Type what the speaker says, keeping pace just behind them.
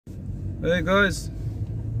Hey guys,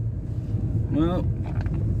 well,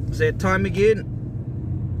 it's that time again,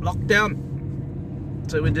 lockdown,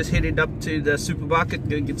 so we're just headed up to the supermarket,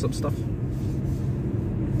 go get some stuff.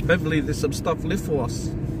 Hopefully there's some stuff left for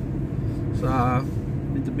us. So,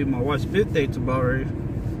 it'll be my wife's birthday tomorrow.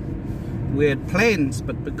 We had plans,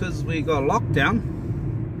 but because we got lockdown,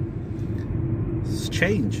 it's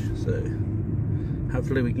changed, so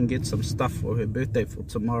hopefully we can get some stuff for her birthday for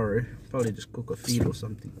tomorrow. Probably just cook a feed or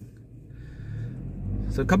something.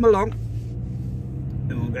 So come along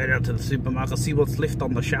and we'll go down to the supermarket, see what's left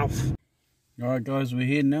on the shelf. Alright guys, we're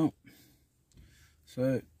here now.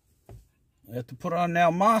 So we have to put on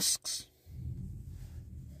our masks.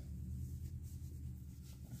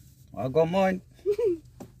 I got mine.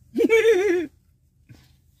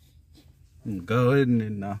 Go in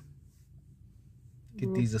and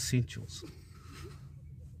get these essentials.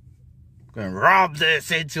 Go and rob the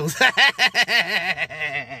essentials.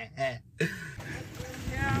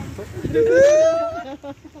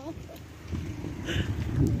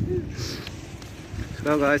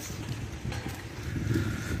 Hello guys.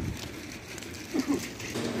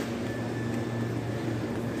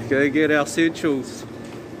 Go get our essentials.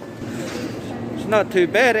 It's not too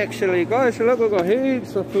bad actually guys. Look, we've got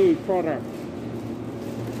heaps of food products.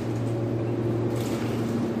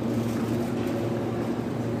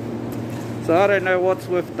 So I don't know what's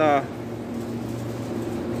with the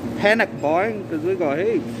panic buying, because we got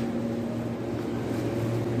heaps.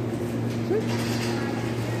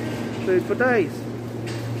 Food for days.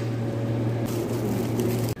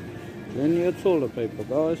 Plenty of toilet paper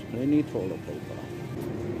guys, plenty of toilet paper.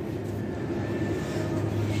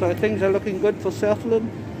 So things are looking good for Southland.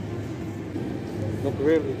 Look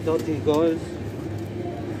really dodgy guys.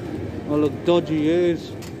 Oh look, dodgy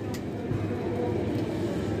ears.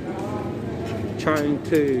 Trying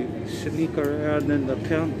to sneak around in the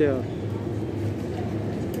countdown.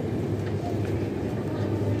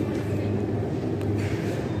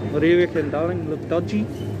 What do you reckon, darling? Look dodgy? Do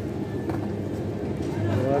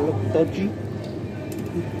I look dodgy?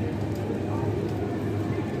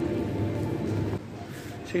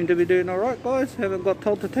 Seem to be doing alright guys. Haven't got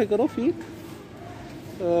told to take it off yet.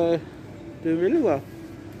 Doing really well.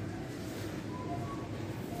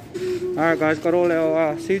 Alright guys, got all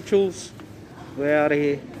our essentials. We're out of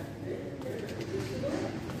here.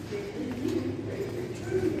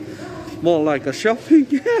 More like a shopping.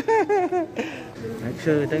 Make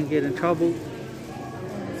sure we don't get in trouble.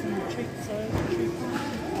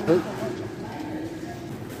 Oh.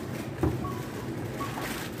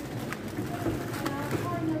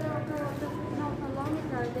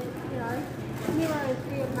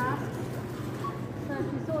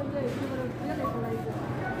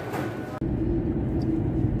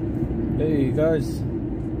 Hey guys,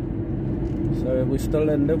 so we're still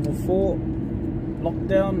in level 4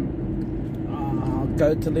 lockdown. I'll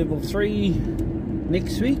go to level 3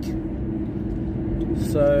 next week.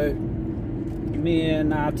 So me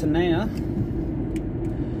and Tanea,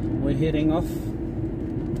 we're heading off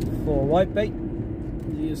for whitebait.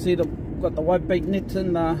 You see got the whitebait nets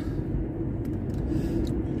in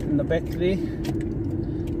the back there.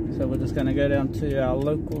 So we're just going to go down to our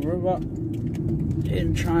local river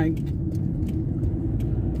and try and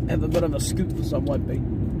have a bit of a scoop for some whitebait.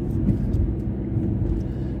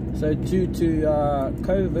 So due to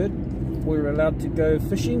COVID, we're allowed to go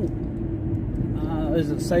fishing,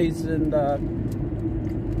 as it says in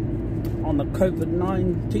on the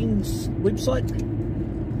COVID-19's website.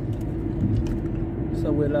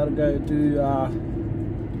 So we're allowed to go do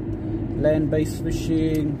land-based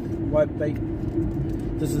fishing, whitebait,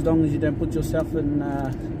 just as long as you don't put yourself in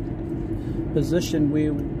a position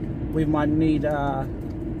where we might need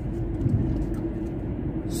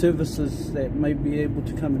services that may be able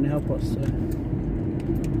to come and help us.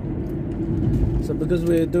 So because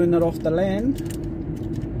we're doing it off the land,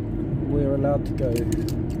 we're allowed to go.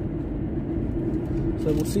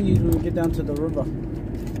 So we'll see you when we get down to the river.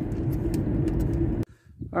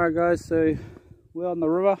 Alright guys, so we're on the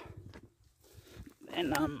river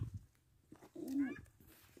and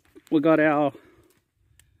we got our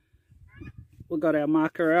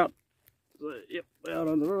marker out. So, yep, we're out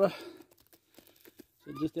on the river.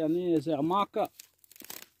 So just down there is our marker.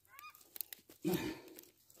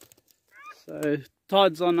 So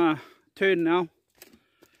tide's on a turn now.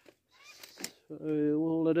 So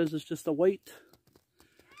all it is just a wait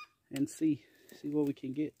and see what we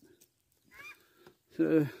can get.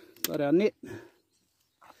 So got our net.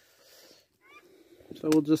 So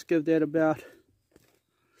we'll just give that about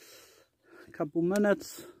a couple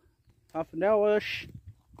minutes, half an hour-ish.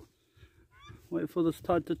 Wait for this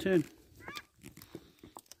tide to turn.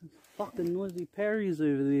 fucking noisy parries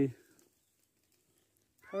over there.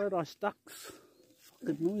 Paradise ducks.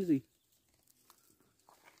 Fucking noisy.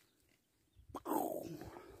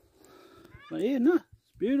 But yeah, no, it's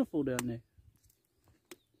beautiful down there.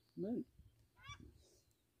 Man.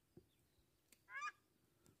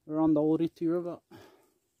 We're on the Oriti River.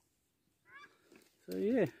 So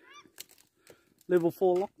yeah, level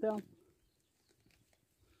 4 lockdown.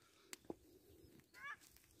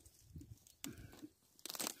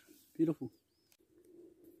 Beautiful.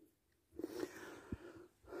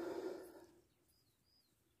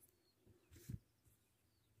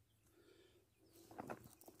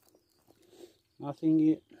 Nothing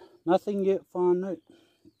yet, fine note.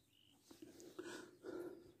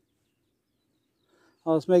 I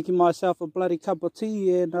was making myself a bloody cup of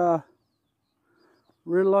tea and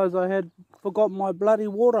realised I had forgotten my bloody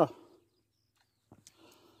water.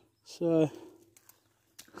 So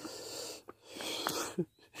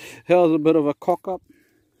that was a bit of a cock up.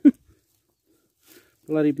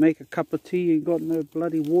 Bloody make a cup of tea and got no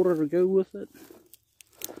bloody water to go with it.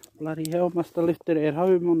 Bloody hell, must have left it at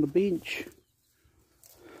home on the bench.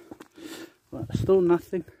 But still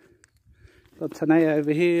nothing. Got Tanae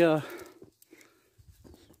over here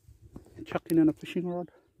chucking in a fishing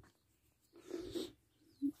rod.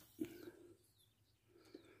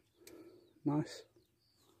 Nice.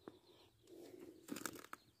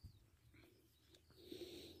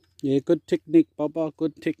 Yeah, good technique, Bubba.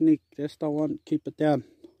 Good technique. That's the one. Keep it down.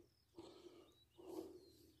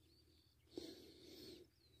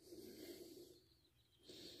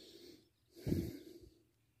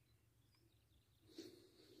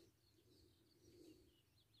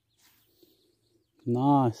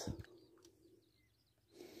 Nice.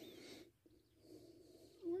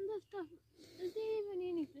 Is there even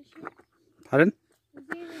any fish here? Pardon? Is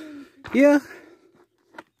there even any fish? Yeah.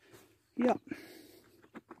 Yeah.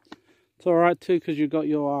 It's alright too, because you got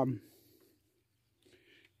your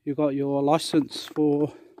license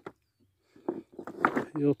for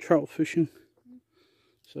your trout fishing.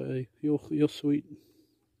 So you're sweet.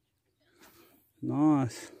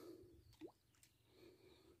 Nice.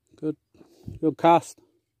 Good cast.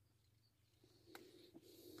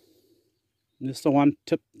 And this the one,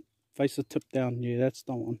 tip, face the tip down. Yeah, that's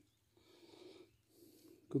the one.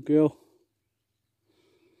 Good girl.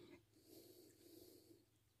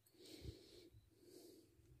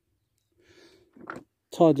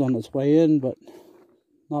 Tide's on its way in, but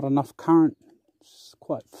not enough current. It's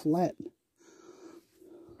quite flat.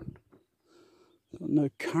 Got no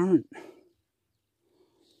current.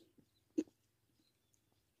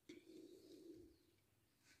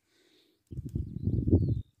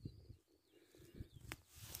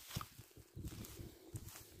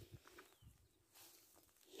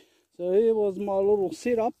 So here was my little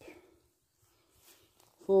setup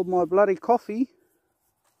for my bloody coffee.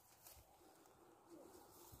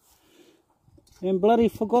 And bloody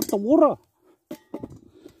forgot the water.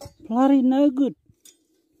 Bloody no good.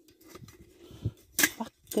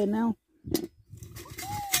 Fucking hell.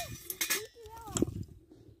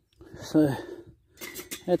 So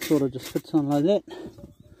that sort of just fits on like that.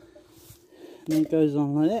 And it goes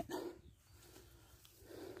on like that.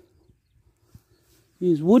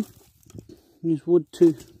 Use wood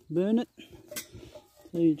to burn it.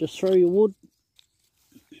 So you just throw your wood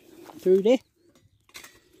through there.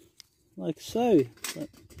 Like so. But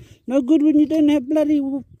no good when you don't have bloody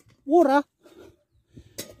water.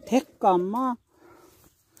 Hekama.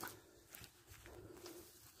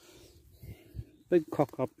 Big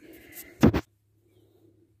cock up.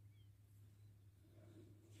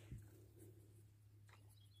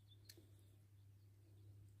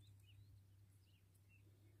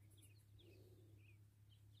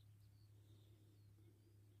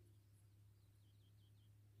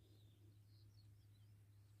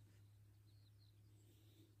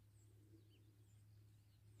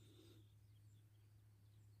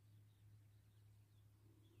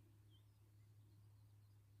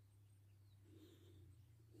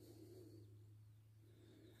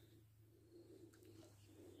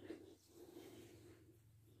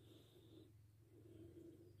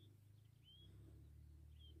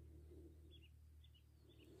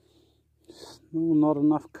 No, not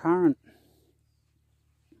enough current.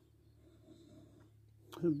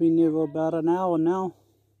 I've been there for about an hour now.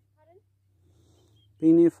 Pardon?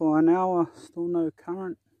 Been here for an hour, still no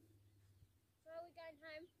current. So are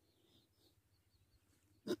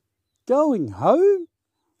we going home? Going home?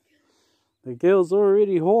 The girl's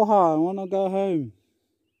already ho-ha, I wanna go home.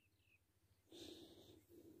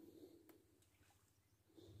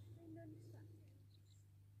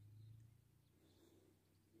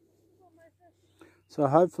 So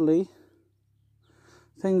hopefully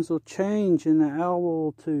things will change in an hour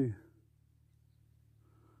or two.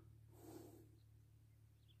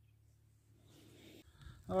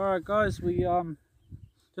 Alright guys, we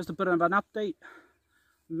just a bit of an update.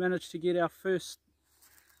 We managed to get our first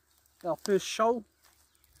shoal.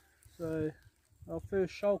 So our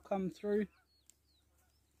first shoal come through.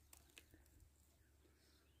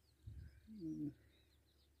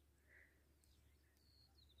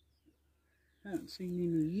 Haven't seen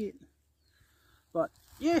any yet. But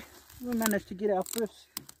yeah, we managed to get our first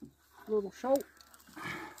little shoal.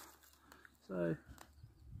 So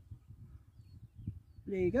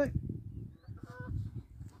there you go.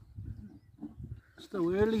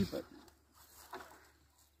 Still early, but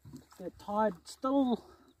that tide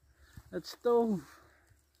it's still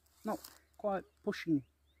not quite pushing.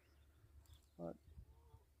 But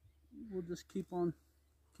we'll just keep on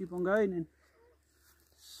going and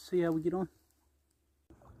see how we get on.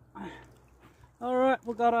 Alright,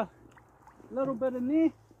 we've got a little bit in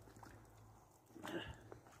there.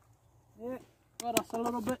 Yeah, got us a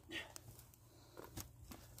little bit.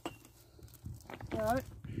 Alright,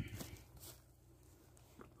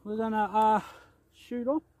 we're gonna shoot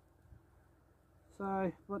off.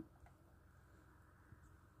 So, but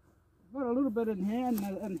got a little bit in here and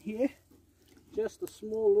in here, just a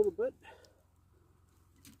small little bit.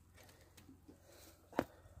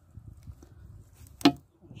 I'll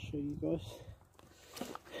show you guys.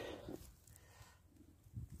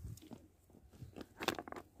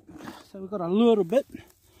 So we've got a little bit,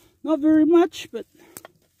 not very much, but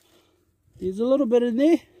there's a little bit in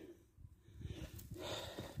there.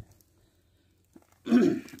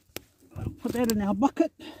 I'll put that in our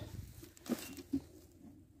bucket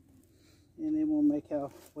and then we'll make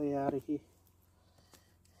our way out of here.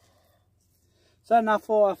 So enough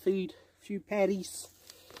for our feed, a few patties.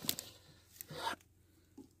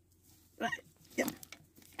 Yep.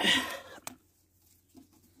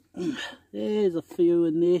 There's a few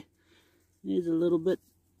in there. There's a little bit.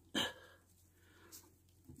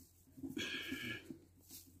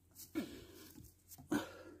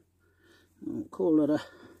 I'll call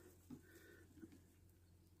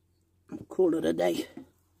it a day.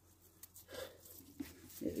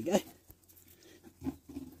 There we go.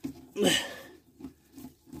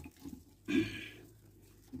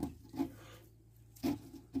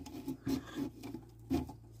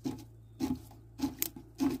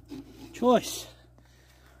 Choice.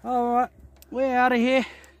 Alright, we're out of here.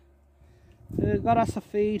 We've got us a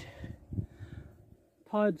feed.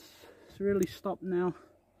 Tide's really stopped now.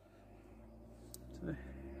 So,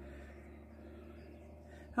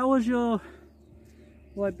 how was your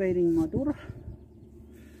white baiting, my daughter?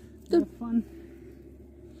 Have fun.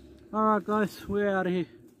 Alright guys, we're out of here.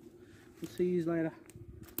 We'll see you later.